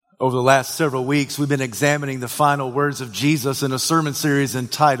Over the last several weeks, we've been examining the final words of Jesus in a sermon series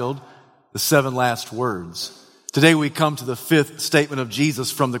entitled The Seven Last Words. Today we come to the fifth statement of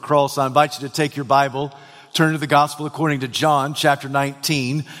Jesus from the cross. I invite you to take your Bible, turn to the Gospel according to John, chapter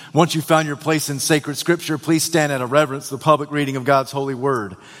 19. Once you've found your place in sacred Scripture, please stand out of reverence to the public reading of God's holy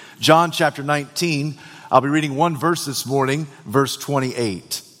word. John chapter 19, I'll be reading one verse this morning, verse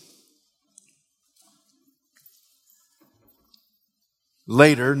 28.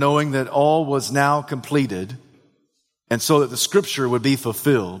 Later, knowing that all was now completed, and so that the Scripture would be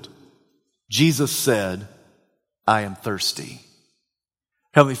fulfilled, Jesus said, I am thirsty.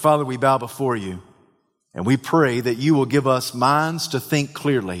 Heavenly Father, we bow before you, and we pray that you will give us minds to think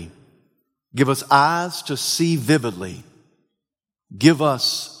clearly, give us eyes to see vividly, give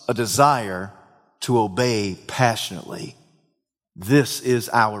us a desire to obey passionately. This is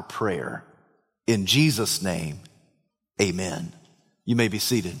our prayer. In Jesus' name, amen. You may be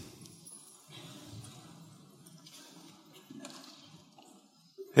seated.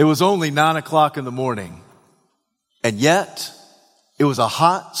 It was only 9 o'clock in the morning, and yet it was a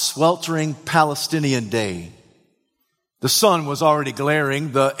hot, sweltering Palestinian day. The sun was already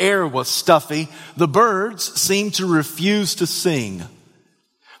glaring, the air was stuffy, the birds seemed to refuse to sing.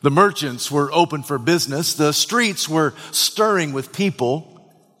 The merchants were open for business, the streets were stirring with people.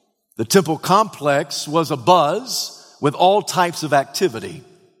 The temple complex was abuzz with all types of activity.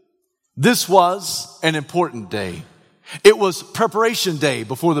 This was an important day. It was preparation day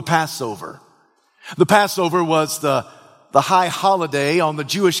before the Passover. The Passover was the high holiday on the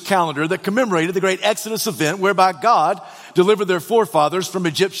Jewish calendar that commemorated the great Exodus event whereby God delivered their forefathers from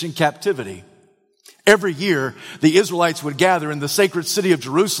Egyptian captivity. Every year, the Israelites would gather in the sacred city of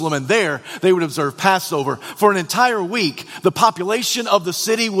Jerusalem, and there they would observe Passover. For an entire week, the population of the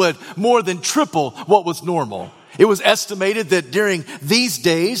city would more than triple what was normal. It was estimated that during these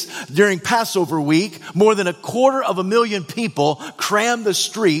days, during Passover week, more than 250,000 people crammed the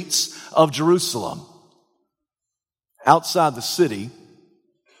streets of Jerusalem. Outside the city,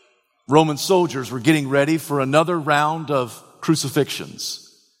 Roman soldiers were getting ready for another round of crucifixions.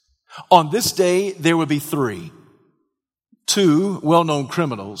 On this day, there would be two well-known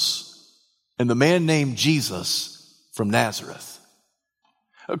criminals, and the man named Jesus from Nazareth.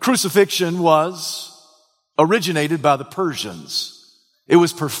 A crucifixion was originated by the Persians. It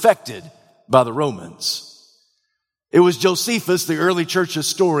was perfected by the Romans. It was Josephus, the early church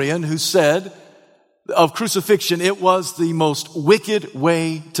historian, who said of crucifixion, it was the most wicked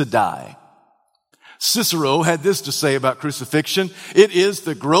way to die. Cicero had this to say about crucifixion: it is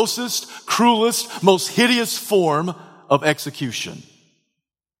the grossest, cruelest, most hideous form of execution.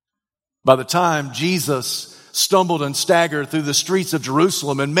 By the time Jesus stumbled and staggered through the streets of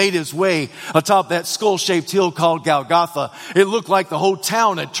Jerusalem and made his way atop that skull-shaped hill called Golgotha, it looked like the whole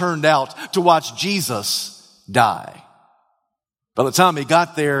town had turned out to watch Jesus die. By the time he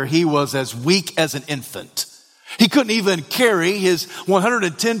got there, he was as weak as an infant. He couldn't even carry his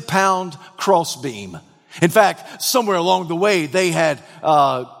 110-pound crossbeam. In fact, somewhere along the way, they had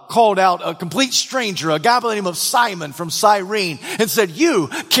called out a complete stranger, a guy by the name of Simon from Cyrene, and said, "You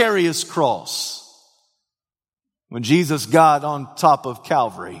carry his cross." When Jesus got on top of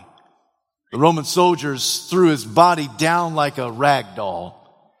Calvary, the Roman soldiers threw his body down like a rag doll.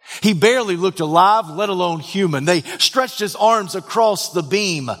 He barely looked alive, let alone human. They stretched his arms across the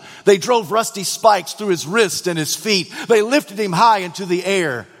beam. They drove rusty spikes through his wrists and his feet. They lifted him high into the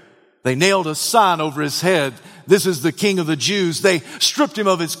air. They nailed a sign over his head: "This is the King of the Jews." They stripped him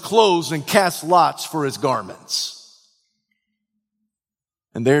of his clothes and cast lots for his garments.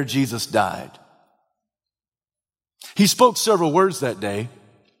 And there Jesus died. He spoke several words that day.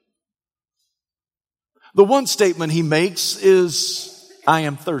 The one statement he makes is, "I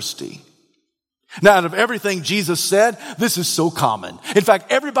am thirsty." Now, out of everything Jesus said, this is so common. In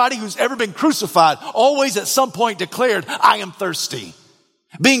fact, everybody who's ever been crucified always at some point declared, "I am thirsty."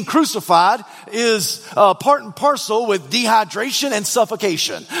 Being crucified is part and parcel with dehydration and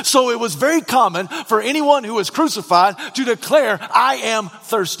suffocation. So it was very common for anyone who was crucified to declare, "I am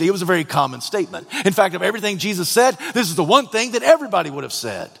thirsty." It was a very common statement. In fact, of everything Jesus said, this is the one thing that everybody would have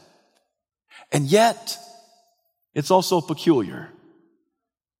said. And yet, it's also peculiar.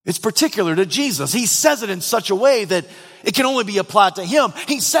 It's particular to Jesus. He says it in such a way that it can only be applied to him.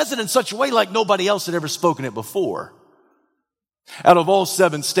 He says it in such a way like nobody else had ever spoken it before. Out of all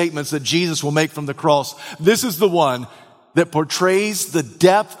 7 statements that Jesus will make from the cross, this is the one that portrays the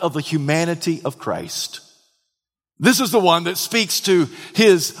depth of the humanity of Christ. This is the one that speaks to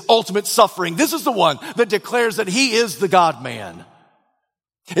his ultimate suffering. This is the one that declares that he is the God-man.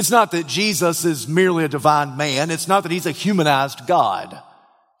 It's not that Jesus is merely a divine man. It's not that he's a humanized God.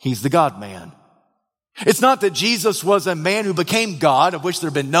 He's the God-man. It's not that Jesus was a man who became God, of which there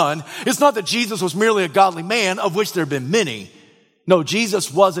have been none. It's not that Jesus was merely a godly man, of which there have been many. No,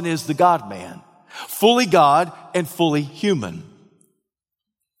 Jesus was and is the God-man, fully God and fully human.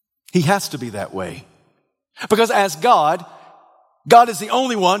 He has to be that way. Because as God is the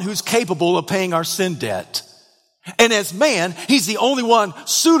only one who's capable of paying our sin debt. And as man, He's the only one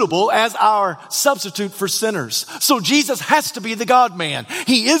suitable as our substitute for sinners. So Jesus has to be the God-man.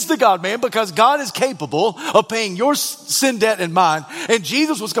 He is the God-man because God is capable of paying your sin debt and mine. And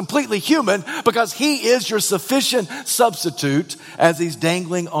Jesus was completely human because He is your sufficient substitute as He's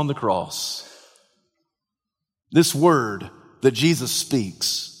dangling on the cross. This word that Jesus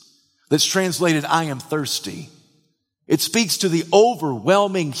speaks, that's translated, I am thirsty, it speaks to the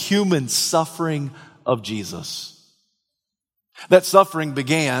overwhelming human suffering of Jesus. That suffering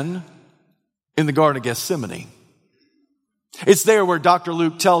began in the Garden of Gethsemane. It's there where Dr.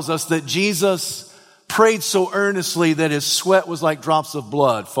 Luke tells us that Jesus prayed so earnestly that His sweat was like drops of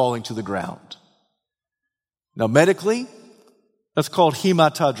blood falling to the ground. Now, medically, that's called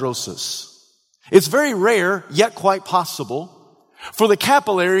hematidrosis. It's very rare, yet quite possible, for the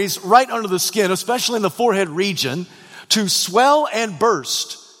capillaries right under the skin, especially in the forehead region, to swell and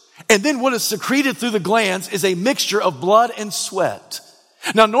burst. And then what is secreted through the glands is a mixture of blood and sweat.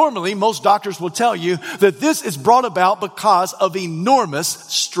 Now, normally, most doctors will tell you that this is brought about because of enormous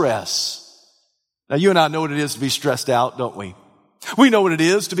stress. Now, you and I know what it is to be stressed out, don't we? We know what it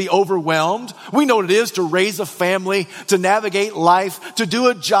is to be overwhelmed. We know what it is to raise a family, to navigate life, to do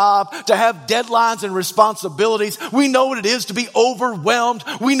a job, to have deadlines and responsibilities. We know what it is to be overwhelmed.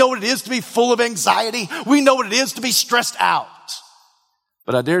 We know what it is to be full of anxiety. We know what it is to be stressed out.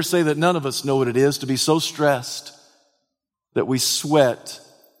 But I dare say that none of us know what it is to be so stressed that we sweat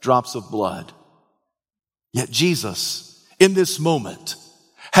drops of blood. Yet Jesus, in this moment,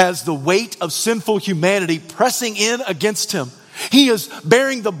 has the weight of sinful humanity pressing in against Him. He is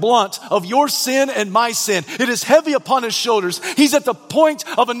bearing the brunt of your sin and my sin. It is heavy upon His shoulders. He's at the point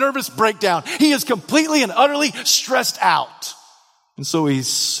of a nervous breakdown. He is completely and utterly stressed out. And so his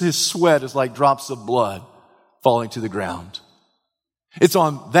sweat is like drops of blood falling to the ground. It's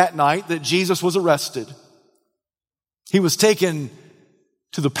on that night that Jesus was arrested. He was taken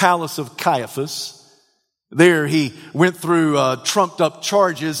to the palace of Caiaphas. There he went through trumped up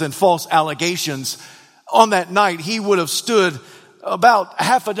charges and false allegations. On that night, he would have stood about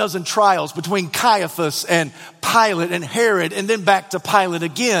half a dozen trials between Caiaphas and Pilate and Herod, and then back to Pilate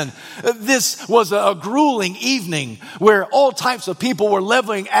again. This was a grueling evening where all types of people were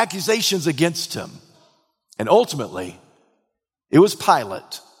leveling accusations against him. And ultimately, it was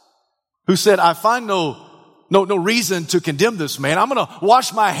Pilate who said, I find no reason to condemn this man. I'm going to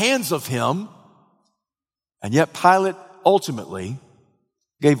wash my hands of him. And yet Pilate ultimately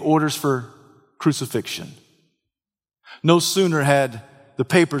gave orders for crucifixion. No sooner had the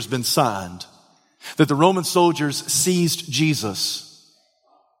papers been signed that the Roman soldiers seized Jesus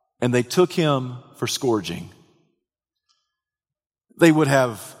and they took Him for scourging. They would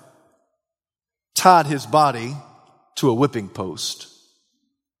have tied His body to a whipping post.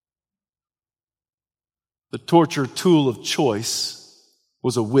 The torture tool of choice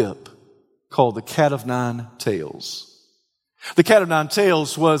was a whip called the cat of nine tails. The cat of nine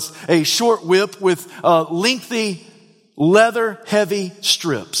tails was a short whip with lengthy leather heavy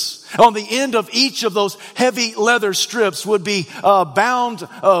strips. On the end of each of those heavy leather strips would be bound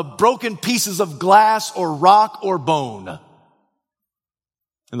broken pieces of glass or rock or bone.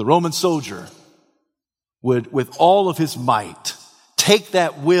 And the Roman soldier would, with all of his might, take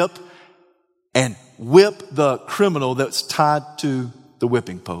that whip and whip the criminal that's tied to the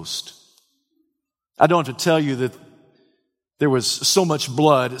whipping post. I don't have to tell you that there was so much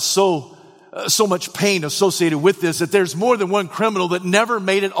blood, so much pain associated with this, that there's more than one criminal that never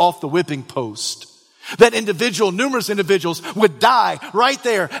made it off the whipping post. That numerous individuals would die right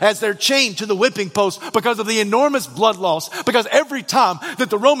there as they're chained to the whipping post because of the enormous blood loss. Because every time that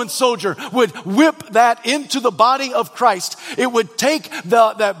the Roman soldier would whip that into the body of Christ, it would take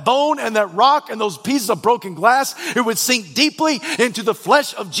that bone and that rock and those pieces of broken glass, it would sink deeply into the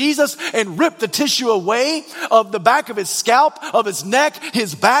flesh of Jesus and rip the tissue away of the back of His scalp, of His neck,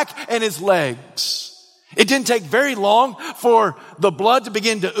 His back, and His legs. It didn't take very long for the blood to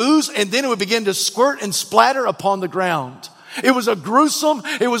begin to ooze, and then it would begin to squirt and splatter upon the ground. It was a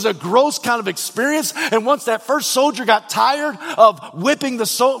gross kind of experience. And once that first soldier got tired of whipping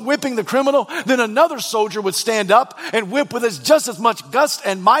the criminal, then another soldier would stand up and whip with just as much gust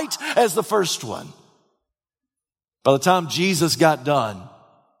and might as the first one. By the time Jesus got done,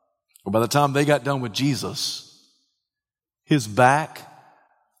 or by the time they got done with Jesus, His back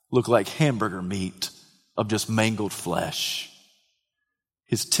looked like hamburger meat of just mangled flesh.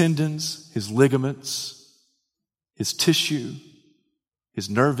 His tendons, his ligaments, his tissue, his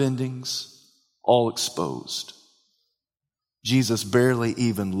nerve endings, all exposed. Jesus barely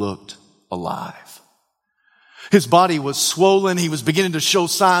even looked alive. His body was swollen. He was beginning to show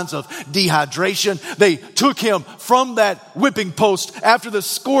signs of dehydration. They took him from that whipping post after the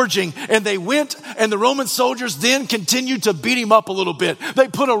scourging, and they went, and the Roman soldiers then continued to beat him up a little bit. They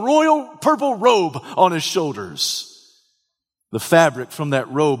put a royal purple robe on his shoulders. The fabric from that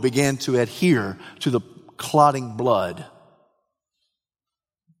robe began to adhere to the clotting blood.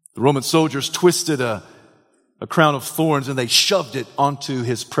 The Roman soldiers twisted a crown of thorns, and they shoved it onto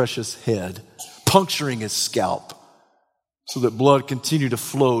his precious head, puncturing his scalp so that blood continued to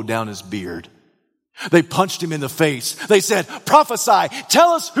flow down his beard. They punched him in the face. They said, "Prophesy,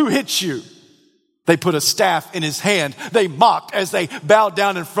 tell us who hit you." They put a staff in his hand. They mocked as they bowed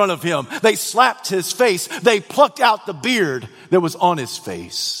down in front of him. They slapped his face. They plucked out the beard that was on his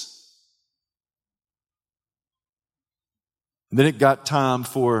face. And then it got time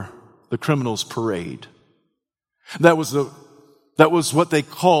for the criminal's parade. That was what they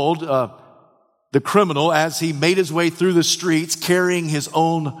called the criminal as he made his way through the streets carrying his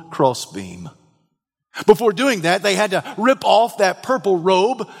own crossbeam. Before doing that, they had to rip off that purple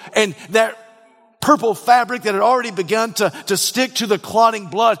robe and that purple fabric that had already begun to stick to the clotting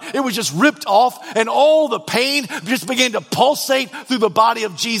blood. It was just ripped off, and all the pain just began to pulsate through the body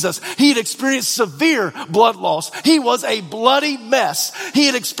of Jesus. He had experienced severe blood loss. He was a bloody mess. He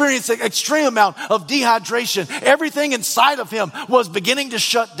had experienced an extreme amount of dehydration. Everything inside of him was beginning to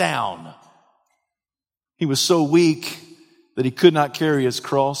shut down. He was so weak that he could not carry his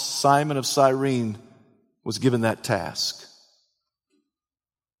cross. Simon of Cyrene was given that task.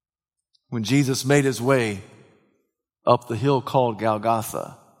 When Jesus made his way up the hill called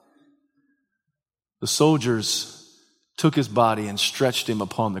Golgotha, the soldiers took his body and stretched him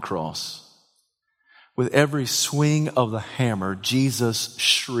upon the cross. With every swing of the hammer, Jesus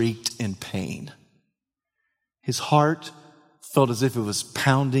shrieked in pain. His heart felt as if it was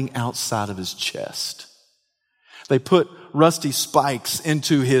pounding outside of his chest. They put rusty spikes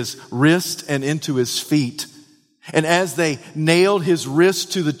into his wrist and into his feet. And as they nailed his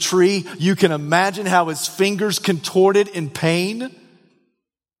wrist to the tree, you can imagine how his fingers contorted in pain.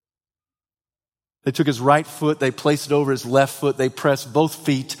 They took his right foot, they placed it over his left foot, they pressed both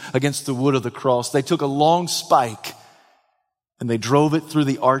feet against the wood of the cross. They took a long spike and they drove it through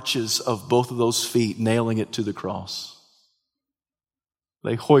the arches of both of those feet, nailing it to the cross.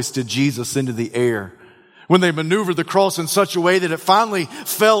 They hoisted Jesus into the air. When they maneuvered the cross in such a way that it finally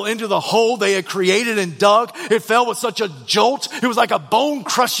fell into the hole they had created and dug, it fell with such a jolt. It was like a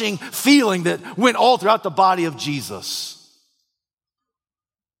bone-crushing feeling that went all throughout the body of Jesus.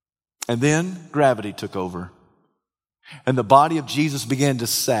 And then gravity took over, and the body of Jesus began to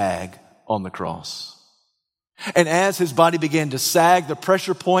sag on the cross. And as his body began to sag, the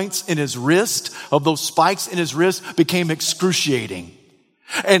pressure points in his wrist, of those spikes in his wrist, became excruciating.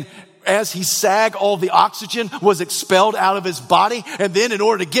 And as he sagged, all the oxygen was expelled out of his body. And then in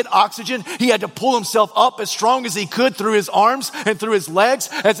order to get oxygen, he had to pull himself up as strong as he could through his arms and through his legs.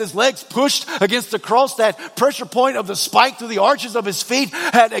 As his legs pushed against the cross, that pressure point of the spike through the arches of his feet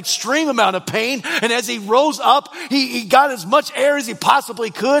had extreme amount of pain. And as he rose up, he got as much air as he possibly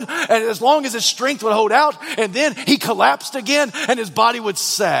could, and as long as his strength would hold out. And then he collapsed again, and his body would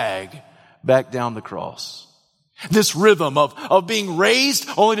sag back down the cross. This rhythm of being raised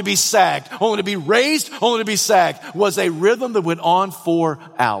only to be sagged, only to be raised, only to be sagged, was a rhythm that went on for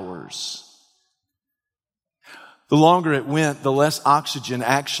hours. The longer it went, the less oxygen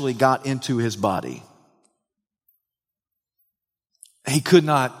actually got into his body. He could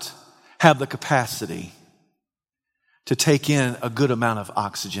not have the capacity to take in a good amount of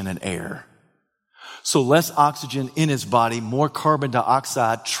oxygen and air. So less oxygen in his body, more carbon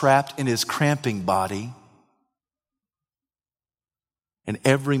dioxide trapped in his cramping body. And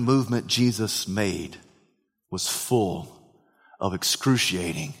every movement Jesus made was full of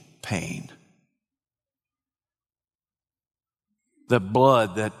excruciating pain. The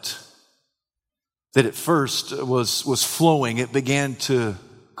blood that at first was flowing, it began to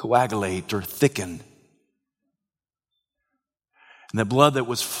coagulate or thicken. And the blood that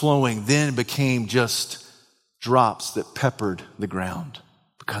was flowing then became just drops that peppered the ground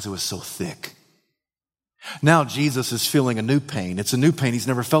because it was so thick. Now Jesus is feeling a new pain. It's a new pain. He's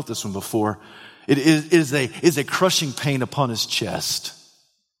never felt this one before. It is a crushing pain upon his chest.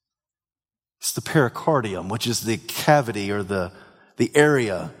 It's the pericardium, which is the cavity or the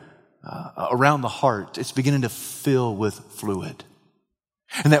area around the heart. It's beginning to fill with fluid.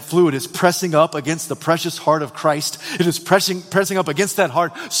 And that fluid is pressing up against the precious heart of Christ. It is pressing up against that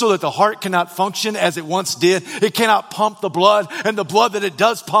heart so that the heart cannot function as it once did. It cannot pump the blood, and the blood that it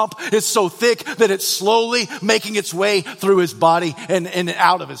does pump is so thick that it's slowly making its way through his body and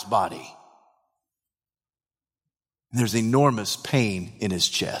out of his body. There's enormous pain in his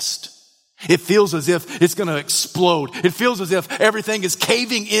chest. It feels as if it's going to explode. It feels as if everything is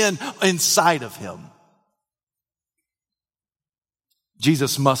caving in inside of him.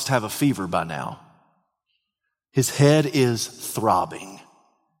 Jesus must have a fever by now. His head is throbbing.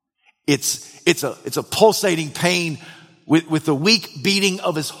 It's a pulsating pain with the weak beating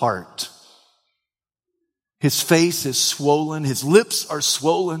of his heart. His face is swollen. His lips are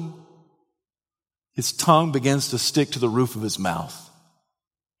swollen. His tongue begins to stick to the roof of his mouth.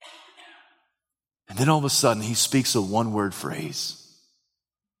 And then all of a sudden he speaks a one-word phrase,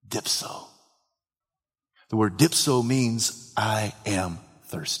 dipso. The word dipso means I am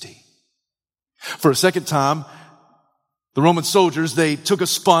thirsty. For a second time, the Roman soldiers, they took a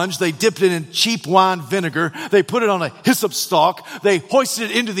sponge, they dipped it in cheap wine vinegar, they put it on a hyssop stalk, they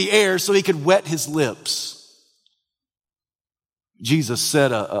hoisted it into the air so he could wet his lips. Jesus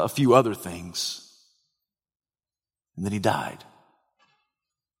said a few other things, and then he died.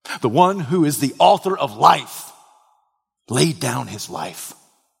 The one who is the author of life laid down his life.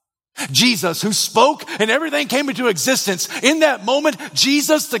 Jesus, who spoke and everything came into existence, in that moment,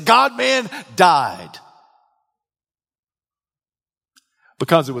 Jesus, the God-man, died.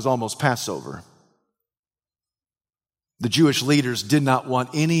 Because it was almost Passover, the Jewish leaders did not want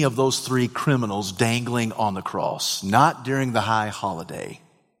any of those three criminals dangling on the cross, not during the high holiday.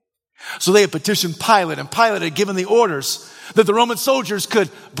 So they had petitioned Pilate, and Pilate had given the orders that the Roman soldiers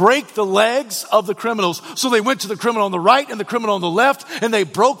could break the legs of the criminals. So they went to the criminal on the right and the criminal on the left, and they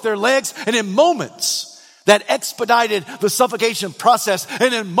broke their legs. And in moments, that expedited the suffocation process.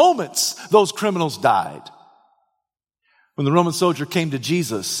 And in moments, those criminals died. When the Roman soldier came to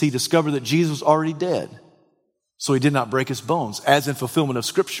Jesus, he discovered that Jesus was already dead. So he did not break his bones, as in fulfillment of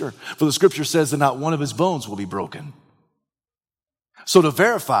Scripture. For the Scripture says that not one of his bones will be broken. So to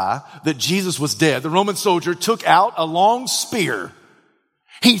verify that Jesus was dead, the Roman soldier took out a long spear.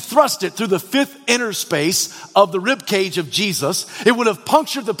 He thrust it through the fifth inner space of the rib cage of Jesus. It would have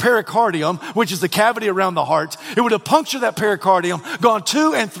punctured the pericardium, which is the cavity around the heart. It would have punctured that pericardium, gone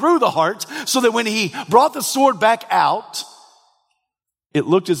to and through the heart, so that when he brought the sword back out, it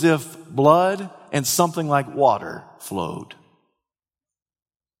looked as if blood and something like water flowed.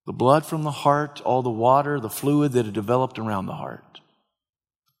 The blood from the heart, all the water, the fluid that had developed around the heart.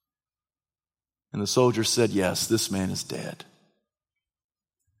 And the soldier said, yes, this man is dead.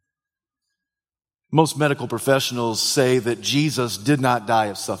 Most medical professionals say that Jesus did not die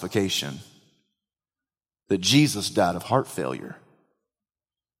of suffocation, that Jesus died of heart failure.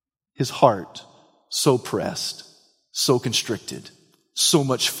 His heart so pressed, so constricted, so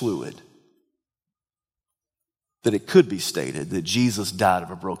much fluid, that it could be stated that Jesus died of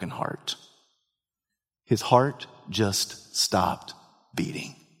a broken heart. His heart just stopped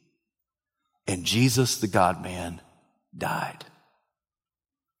beating. And Jesus, the God-man, died.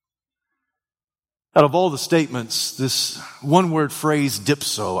 Out of all the statements, this one-word phrase,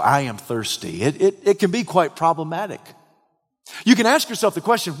 dipso, I am thirsty, it can be quite problematic. You can ask yourself the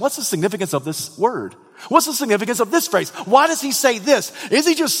question, what's the significance of this word? What's the significance of this phrase? Why does he say this? Is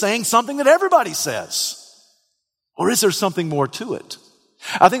he just saying something that everybody says? Or is there something more to it?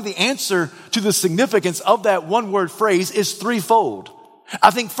 I think the answer to the significance of that one-word phrase is threefold. I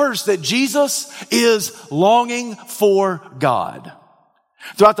think first that Jesus is longing for God.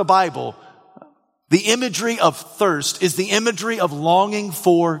 Throughout the Bible, the imagery of thirst is the imagery of longing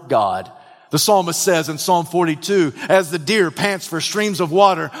for God. The psalmist says in Psalm 42, as the deer pants for streams of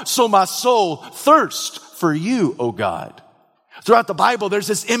water, so my soul thirsts for you, O God. Throughout the Bible, there's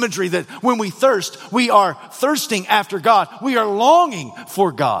this imagery that when we thirst, we are thirsting after God. We are longing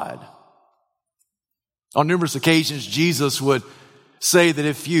for God. On numerous occasions, Jesus would say that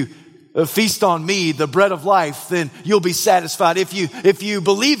if you feast on me, the bread of life, then you'll be satisfied. If you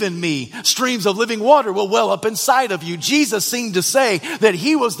believe in me, streams of living water will well up inside of you. Jesus seemed to say that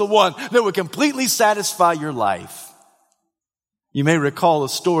he was the one that would completely satisfy your life. You may recall a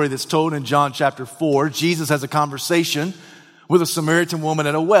story that's told in John chapter 4. Jesus has a conversation with a Samaritan woman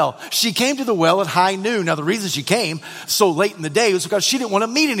at a well. She came to the well at high noon. Now, the reason she came so late in the day was because she didn't want to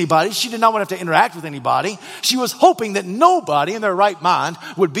meet anybody. She did not want to have to interact with anybody. She was hoping that nobody in their right mind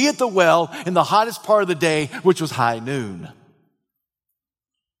would be at the well in the hottest part of the day, which was high noon.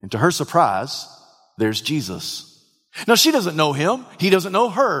 And to her surprise, there's Jesus. Now, she doesn't know him. He doesn't know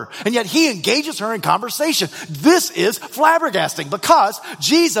her. And yet he engages her in conversation. This is flabbergasting because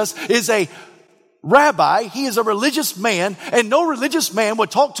Jesus is a rabbi. He is a religious man, and no religious man would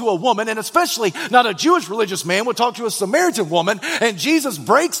talk to a woman, and especially not a Jewish religious man would talk to a Samaritan woman. And Jesus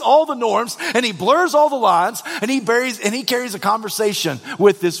breaks all the norms, and he blurs all the lines, and he carries a conversation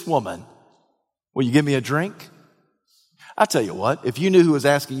with this woman. Will you give me a drink? I tell you what, if you knew who was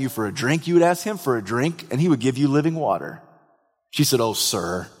asking you for a drink, you would ask him for a drink, and he would give you living water. She said, "Oh,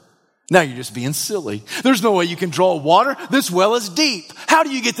 sir, now you're just being silly. There's no way you can draw water. This well is deep. How do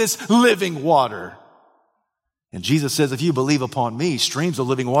you get this living water?" And Jesus says, "If you believe upon me, streams of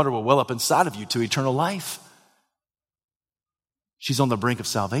living water will well up inside of you to eternal life." She's on the brink of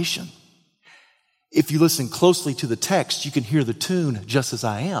salvation. If you listen closely to the text, you can hear the tune, "Just As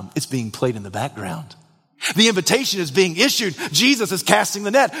I Am." It's being played in the background. The invitation is being issued. Jesus is casting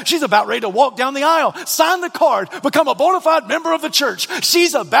the net. She's about ready to walk down the aisle, sign the card, become a bona fide member of the church.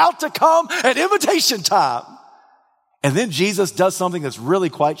 She's about to come at invitation time. And then Jesus does something that's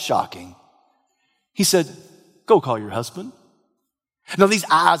really quite shocking. He said, "Go call your husband." Now, these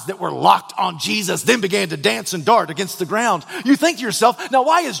eyes that were locked on Jesus then began to dance and dart against the ground. You think to yourself, now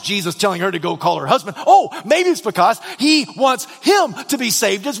why is Jesus telling her to go call her husband? Oh, maybe it's because he wants him to be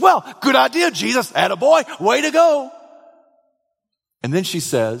saved as well. Good idea, Jesus. Attaboy. Way to go. And then she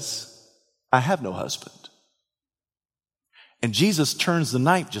says, "I have no husband." And Jesus turns the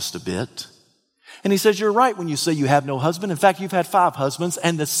knife just a bit. And he says, "You're right when you say you have no husband. In fact, you've had 5 husbands.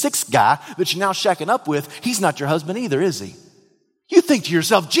 And the 6th guy that you're now shacking up with, he's not your husband either, is he?" You think to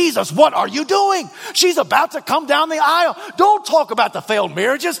yourself, "Jesus, what are you doing? She's about to come down the aisle. Don't talk about the failed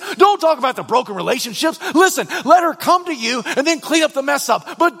marriages. Don't talk about the broken relationships. Listen, let her come to you and then clean up the mess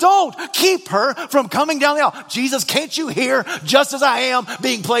up. But don't keep her from coming down the aisle." Jesus, can't you hear "Just As I Am"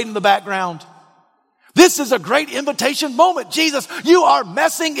 being played in the background? This is a great invitation moment. Jesus, you are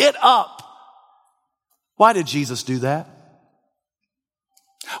messing it up. Why did Jesus do that?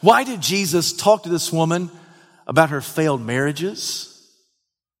 Why did Jesus talk to this woman about her failed marriages?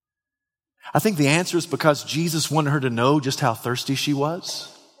 I think the answer is because Jesus wanted her to know just how thirsty she was.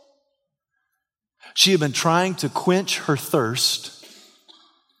 She had been trying to quench her thirst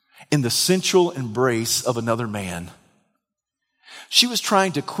in the sensual embrace of another man. She was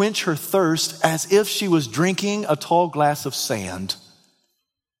trying to quench her thirst as if she was drinking a tall glass of sand.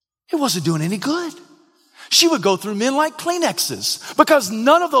 It wasn't doing any good. She would go through men like Kleenexes because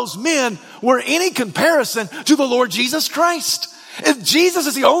none of those men were any comparison to the Lord Jesus Christ. And Jesus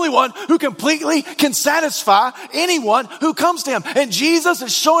is the only one who completely can satisfy anyone who comes to him. And Jesus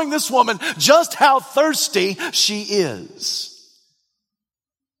is showing this woman just how thirsty she is.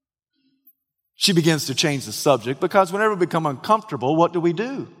 She begins to change the subject because whenever we become uncomfortable, what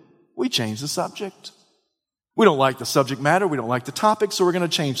do? We change the subject. We don't like the subject matter. We don't like the topic, so we're going to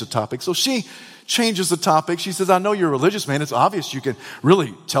change the topic. So she changes the topic. She says, "I know you're a religious man. It's obvious you can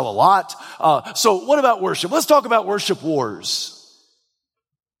really tell a lot. So what about worship? Let's talk about worship wars."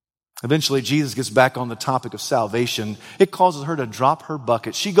 Eventually, Jesus gets back on the topic of salvation. It causes her to drop her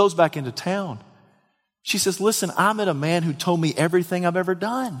bucket. She goes back into town. She says, "Listen, I met a man who told me everything I've ever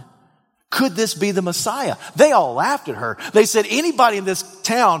done. Could this be the Messiah?" They all laughed at her. They said, "Anybody in this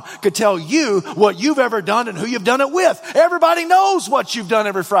town could tell you what you've ever done and who you've done it with. Everybody knows what you've done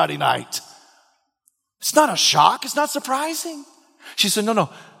every Friday night." It's not a shock. It's not surprising. She said, No,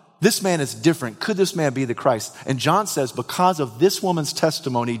 this man is different. Could this man be the Christ? And John says, because of this woman's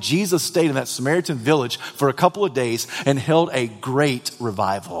testimony, Jesus stayed in that Samaritan village for a couple of days and held a great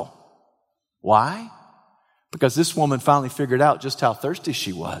revival. Why? Because this woman finally figured out just how thirsty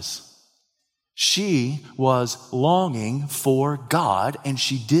she was. She was longing for God, and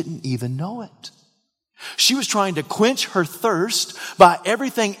she didn't even know it. She was trying to quench her thirst by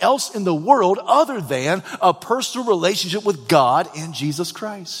everything else in the world other than a personal relationship with God in Jesus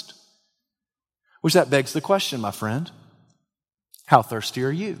Christ. Which that begs the question, my friend. How thirsty are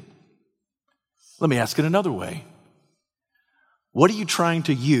you? Let me ask it another way. What are you trying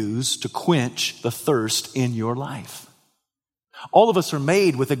to use to quench the thirst in your life? All of us are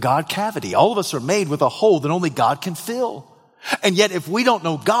made with a God cavity. All of us are made with a hole that only God can fill. And yet if we don't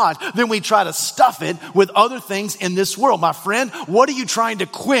know God, then we try to stuff it with other things in this world. My friend, what are you trying to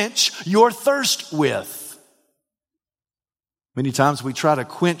quench your thirst with? Many times we try to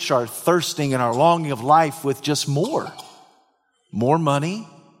quench our thirsting and our longing of life with just more. More money,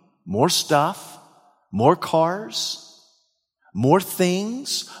 more stuff, more cars, more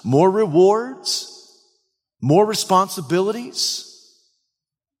things, more rewards, more responsibilities,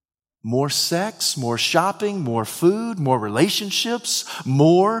 more sex, more shopping, more food, more relationships,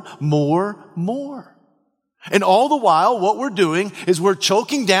 more. And all the while, what we're doing is we're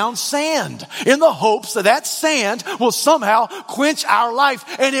choking down sand in the hopes that that sand will somehow quench our life.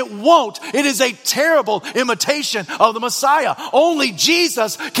 And it won't. It is a terrible imitation of the Messiah. Only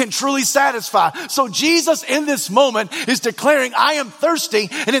Jesus can truly satisfy. So Jesus in this moment is declaring, I am thirsty.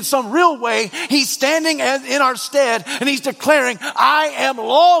 And in some real way, he's standing in our stead and he's declaring, I am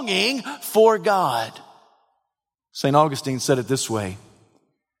longing for God. St. Augustine said it this way,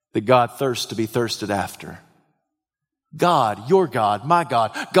 that God thirsts to be thirsted after. God, your God, my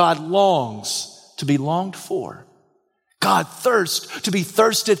God, God longs to be longed for. God thirsts to be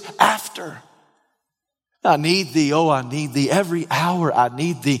thirsted after. I need thee, oh, I need thee. Every hour I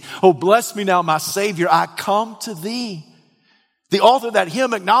need thee. Oh, bless me now, my Savior, I come to thee. The author of that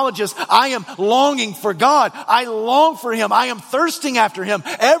hymn acknowledges, I am longing for God. I long for him. I am thirsting after him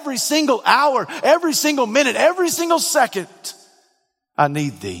every single hour, every single minute, every single second. I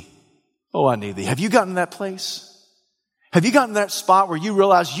need thee. Oh, I need thee. Have you gotten to that place? Have you gotten to that spot where you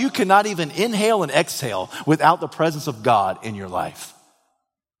realize you cannot even inhale and exhale without the presence of God in your life?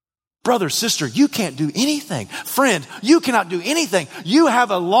 Brother, sister, you can't do anything. Friend, you cannot do anything. You have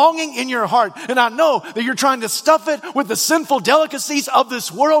a longing in your heart. And I know that you're trying to stuff it with the sinful delicacies of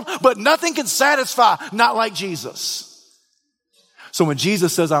this world, but nothing can satisfy, not like Jesus. So when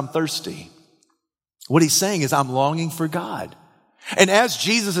Jesus says, I'm thirsty, what he's saying is, I'm longing for God. And as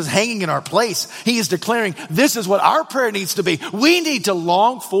Jesus is hanging in our place, he is declaring this is what our prayer needs to be. We need to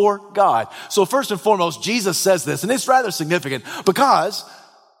long for God. So first and foremost, Jesus says this, and it's rather significant because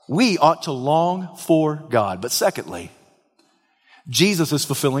we ought to long for God. But secondly, Jesus is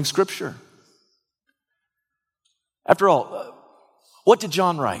fulfilling Scripture. After all, what did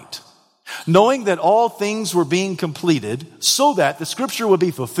John write? Knowing that all things were being completed so that the Scripture would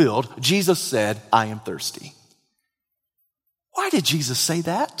be fulfilled, Jesus said, I am thirsty. Why did Jesus say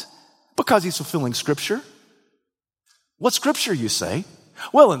that? Because he's fulfilling Scripture. What Scripture, you say?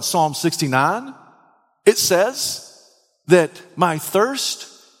 Well, in Psalm 69, it says that my thirst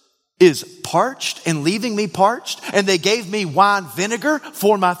is parched and leaving me parched, and they gave me wine vinegar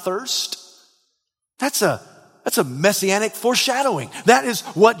for my thirst. That's a messianic foreshadowing. That is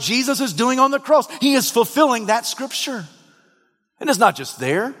what Jesus is doing on the cross. He is fulfilling that Scripture. And it's not just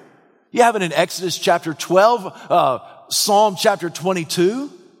there. You have it in Exodus chapter 12, Psalm chapter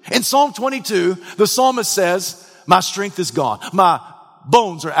 22. In Psalm 22, the psalmist says, my strength is gone. My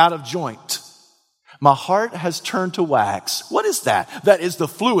bones are out of joint. My heart has turned to wax. What is that? That is the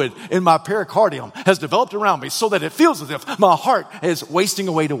fluid in my pericardium has developed around me so that it feels as if my heart is wasting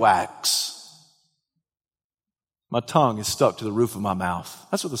away to wax. My tongue is stuck to the roof of my mouth.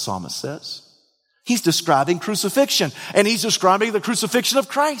 That's what the psalmist says. He's describing crucifixion, and he's describing the crucifixion of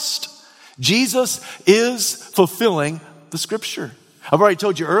Christ. Jesus is fulfilling the Scripture. I've already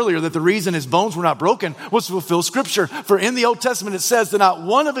told you earlier that the reason his bones were not broken was to fulfill Scripture. For in the Old Testament it says that not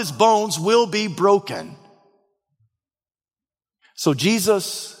one of his bones will be broken. So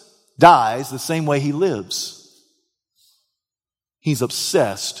Jesus dies the same way he lives. He's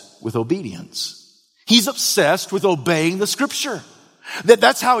obsessed with obedience. He's obsessed with obeying the Scripture.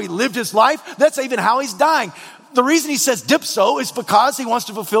 That's how he lived his life. That's even how he's dying. The reason he says dipso is because he wants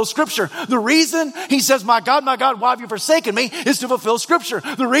to fulfill Scripture. The reason he says, my God, why have you forsaken me, is to fulfill Scripture.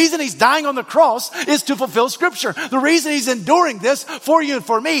 The reason he's dying on the cross is to fulfill Scripture. The reason he's enduring this for you and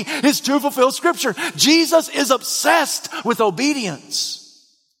for me is to fulfill Scripture. Jesus is obsessed with obedience.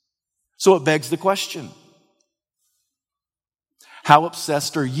 So it begs the question, how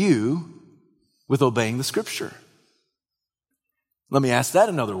obsessed are you with obeying the Scripture? Let me ask that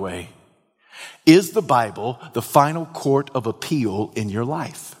another way. Is the Bible the final court of appeal in your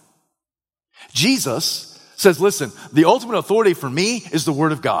life? Jesus says, listen, the ultimate authority for me is the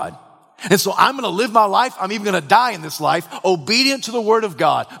Word of God. And so I'm going to live my life. I'm even going to die in this life obedient to the Word of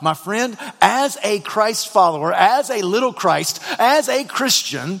God. My friend, as a Christ follower, as a little Christ, as a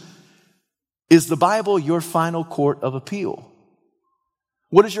Christian, is the Bible your final court of appeal?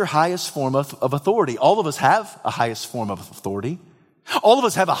 What is your highest form of authority? All of us have a highest form of authority. All of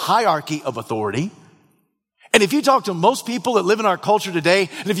us have a hierarchy of authority. And if you talk to most people that live in our culture today,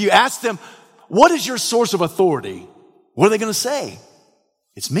 and if you ask them, what is your source of authority? What are they going to say?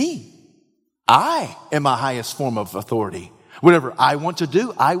 It's me. I am my highest form of authority. Whatever I want to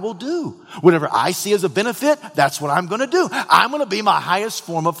do, I will do. Whatever I see as a benefit, that's what I'm going to do. I'm going to be my highest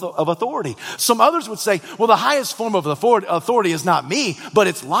form of authority. Some others would say, well, the highest form of authority is not me, but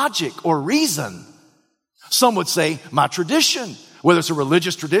it's logic or reason. Some would say my tradition. Whether it's a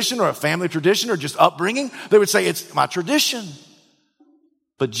religious tradition or a family tradition or just upbringing, they would say it's my tradition.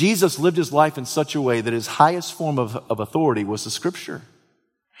 But Jesus lived his life in such a way that his highest form of authority was the Scripture.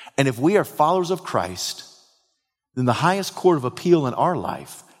 And if we are followers of Christ, then the highest court of appeal in our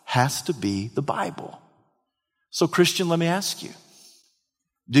life has to be the Bible. So Christian, let me ask you,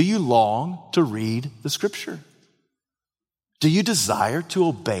 do you long to read the Scripture? Do you desire to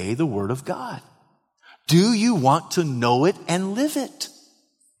obey the Word of God? Do you want to know it and live it?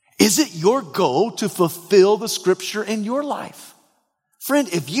 Is it your goal to fulfill the Scripture in your life? Friend,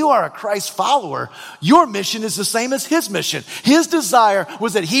 if you are a Christ follower, your mission is the same as his mission. His desire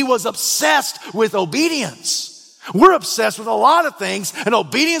was that he was obsessed with obedience. We're obsessed with a lot of things, and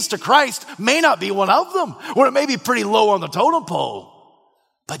obedience to Christ may not be one of them, or it may be pretty low on the totem pole.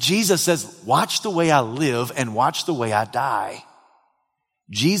 But Jesus says, watch the way I live and watch the way I die.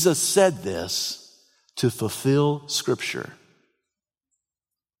 Jesus said this to fulfill Scripture.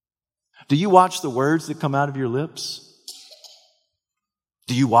 Do you watch the words that come out of your lips?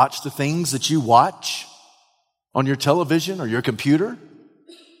 Do you watch the things that you watch on your television or your computer?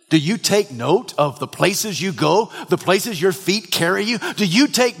 Do you take note of the places you go, the places your feet carry you? Do you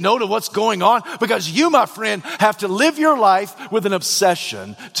take note of what's going on? Because you, my friend, have to live your life with an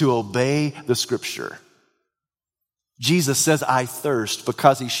obsession to obey the Scripture. Jesus says, I thirst,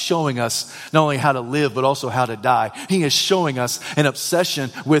 because he's showing us not only how to live, but also how to die. He is showing us an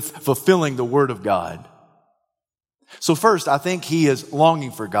obsession with fulfilling the Word of God. So first, I think he is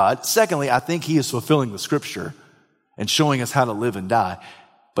longing for God. Secondly, I think he is fulfilling the Scripture and showing us how to live and die.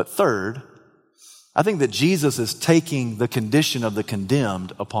 But third, I think that Jesus is taking the condition of the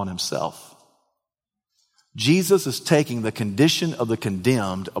condemned upon himself. Jesus is taking the condition of the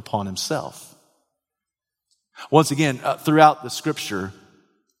condemned upon himself. Once again, throughout the Scripture,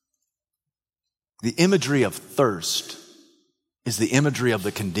 the imagery of thirst is the imagery of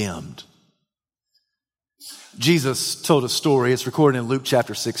the condemned. Jesus told a story. It's recorded in Luke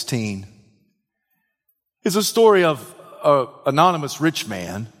chapter 16. It's a story of an anonymous rich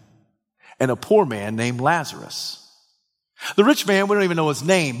man and a poor man named Lazarus. The rich man, we don't even know his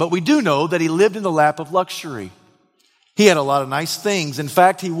name, but we do know that he lived in the lap of luxury. He had a lot of nice things. In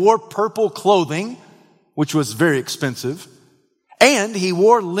fact, he wore purple clothing, which was very expensive, and he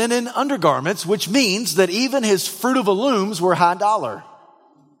wore linen undergarments, which means that even his Fruit of the Looms were high dollar.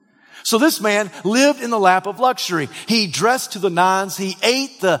 So this man lived in the lap of luxury. He dressed to the nines. He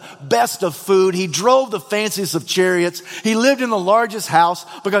ate the best of food. He drove the fanciest of chariots. He lived in the largest house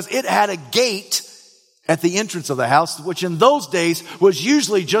because it had a gate at the entrance of the house, which in those days was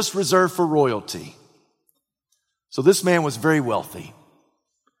usually just reserved for royalty. So this man was very wealthy.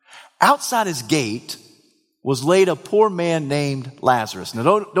 Outside his gate was laid a poor man named Lazarus. Now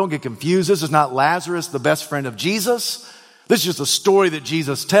don't get confused. This is not Lazarus, the best friend of Jesus. This is just a story that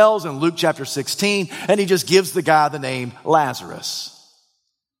Jesus tells in Luke chapter 16, and he just gives the guy the name Lazarus.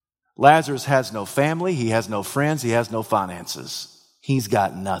 Lazarus has no family, he has no friends, he has no finances. He's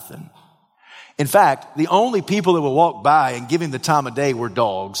got nothing. In fact, the only people that would walk by and give him the time of day were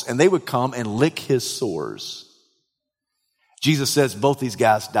dogs, and they would come and lick his sores. Jesus says both these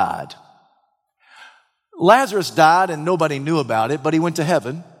guys died. Lazarus died and nobody knew about it, but he went to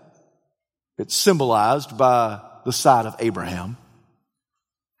heaven. It's symbolized by the side of Abraham.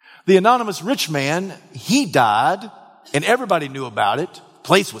 The anonymous rich man, he died and everybody knew about it. The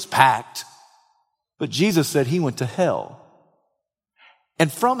place was packed. But Jesus said he went to hell.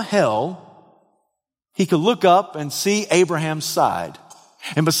 And from hell, he could look up and see Abraham's side.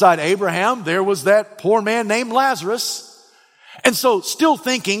 And beside Abraham, there was that poor man named Lazarus. And so still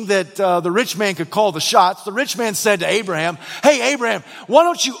thinking that the rich man could call the shots, the rich man said to Abraham, hey, Abraham, why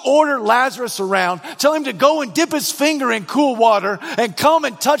don't you order Lazarus around? Tell him to go and dip his finger in cool water and come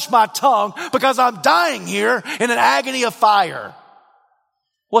and touch my tongue because I'm dying here in an agony of fire.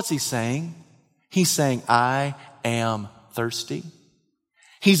 What's he saying? He's saying, I am thirsty.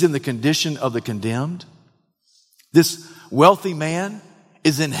 He's in the condition of the condemned. This wealthy man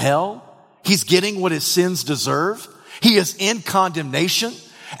is in hell. He's getting what his sins deserve. He is in condemnation.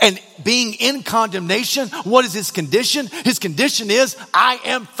 And being in condemnation, what is his condition? His condition is, I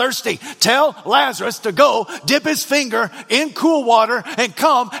am thirsty. Tell Lazarus to go dip his finger in cool water and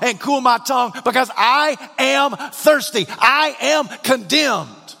come and cool my tongue because I am thirsty. I am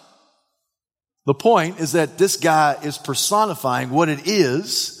condemned. The point is that this guy is personifying what it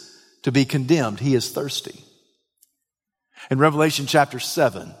is to be condemned. He is thirsty. In Revelation chapter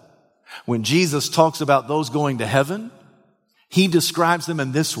 7, when Jesus talks about those going to heaven, he describes them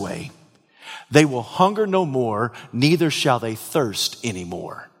in this way. They will hunger no more, neither shall they thirst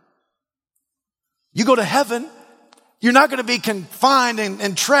anymore. You go to heaven, you're not going to be confined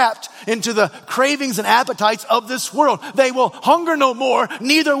and trapped into the cravings and appetites of this world. They will hunger no more,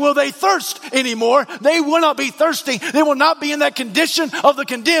 neither will they thirst anymore. They will not be thirsty. They will not be in that condition of the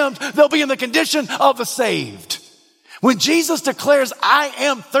condemned. They'll be in the condition of the saved. When Jesus declares, I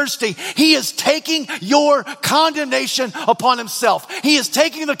am thirsty, he is taking your condemnation upon himself. He is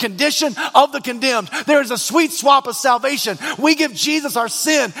taking the condition of the condemned. There is a sweet swap of salvation. We give Jesus our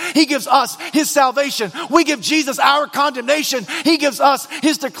sin. He gives us his salvation. We give Jesus our condemnation. He gives us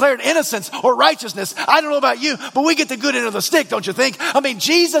his declared innocence or righteousness. I don't know about you, but we get the good end of the stick, don't you think? I mean,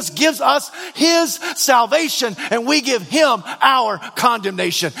 Jesus gives us his salvation and we give him our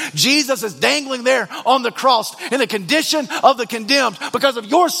condemnation. Jesus is dangling there on the cross in the condition of the condemned because of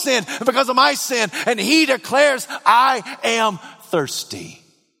your sin and because of my sin. And he declares, I am thirsty.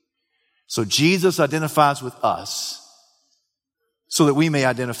 So Jesus identifies with us so that we may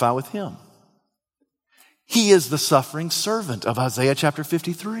identify with him. He is the suffering servant of Isaiah chapter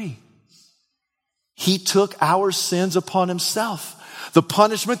 53. He took our sins upon himself. The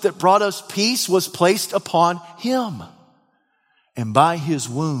punishment that brought us peace was placed upon him. And by his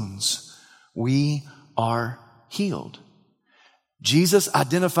wounds, we are healed. Jesus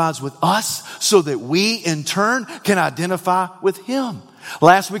identifies with us so that we in turn can identify with him.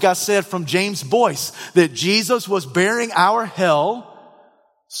 Last week I said from James Boyce that Jesus was bearing our hell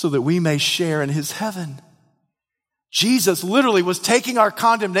so that we may share in his heaven. Jesus literally was taking our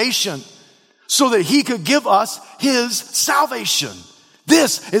condemnation so that he could give us his salvation.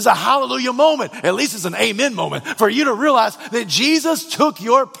 This is a hallelujah moment. At least it's an amen moment for you to realize that Jesus took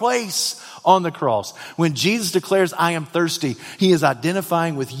your place on the cross. When Jesus declares, I am thirsty, he is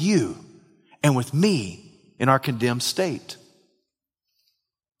identifying with you and with me in our condemned state.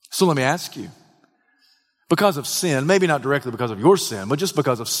 So let me ask you, because of sin, maybe not directly because of your sin, but just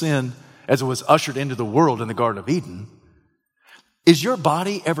because of sin as it was ushered into the world in the Garden of Eden, is your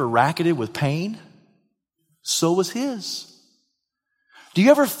body ever racketed with pain? So was his. Do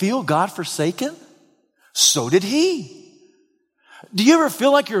you ever feel God forsaken? So did he. Do you ever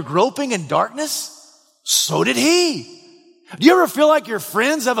feel like you're groping in darkness? So did he. Do you ever feel like your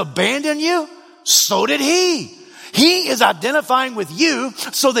friends have abandoned you? So did he. He is identifying with you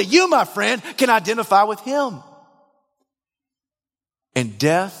so that you, my friend, can identify with him. And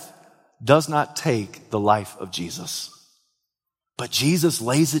death does not take the life of Jesus, but Jesus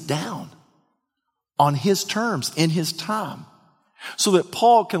lays it down on his terms in his time. So that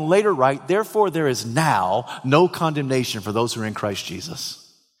Paul can later write, therefore there is now no condemnation for those who are in Christ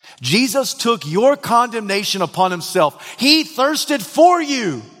Jesus. Jesus took your condemnation upon himself. He thirsted for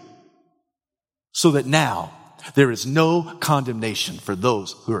you so that now there is no condemnation for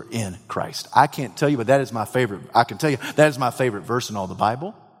those who are in Christ. I can't tell you, but that is my favorite. I can tell you that is my favorite verse in all the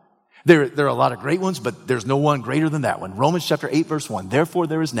Bible. There are a lot of great ones, but there's no one greater than that one. Romans chapter 8 verse 1. Therefore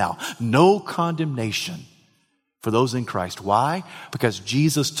there is now no condemnation for those in Christ. Why? Because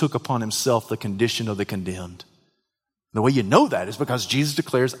Jesus took upon himself the condition of the condemned. The way you know that is because Jesus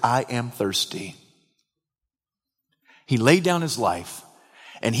declares, I am thirsty. He laid down his life,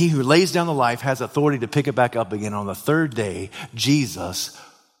 and he who lays down the life has authority to pick it back up again. On the third day, Jesus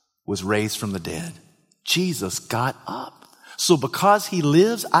was raised from the dead. Jesus got up. So because he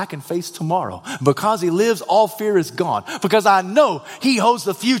lives, I can face tomorrow. Because he lives, all fear is gone. Because I know he holds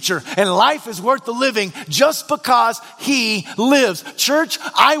the future and life is worth the living just because he lives. Church,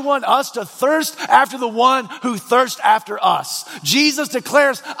 I want us to thirst after the one who thirsts after us. Jesus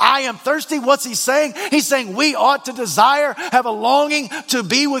declares, I am thirsty. What's he saying? He's saying we ought to desire, have a longing to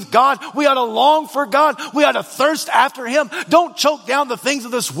be with God. We ought to long for God. We ought to thirst after him. Don't choke down the things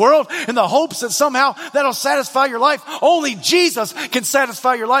of this world in the hopes that somehow that'll satisfy your life. Only Jesus can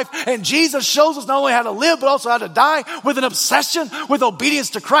satisfy your life. And Jesus shows us not only how to live, but also how to die with an obsession with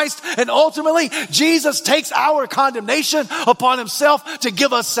obedience to Christ. And ultimately, Jesus takes our condemnation upon himself to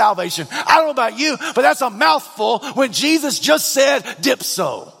give us salvation. I don't know about you, but that's a mouthful when Jesus just said,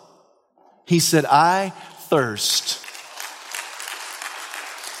 dipso. He said, I thirst.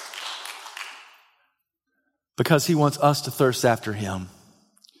 Because he wants us to thirst after him.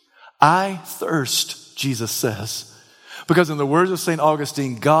 I thirst, Jesus says. Because in the words of St.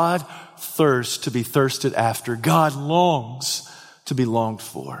 Augustine, God thirsts to be thirsted after. God longs to be longed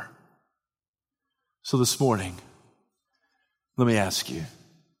for. So this morning, let me ask you,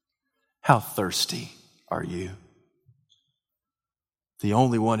 how thirsty are you? The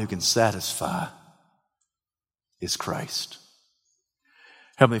only one who can satisfy is Christ.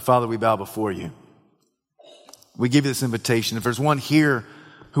 Heavenly Father, we bow before you. We give you this invitation. If there's one here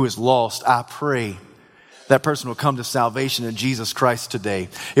who is lost, I pray that person will come to salvation in Jesus Christ today.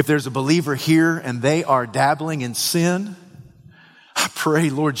 If there's a believer here and they are dabbling in sin, I pray,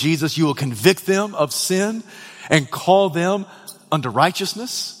 Lord Jesus, you will convict them of sin and call them unto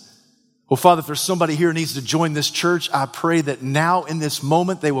righteousness. Well, Father, if there's somebody here who needs to join this church, I pray that now in this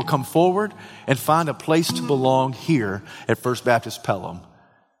moment they will come forward and find a place to belong here at First Baptist Pelham.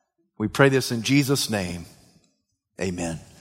 We pray this in Jesus' name. Amen.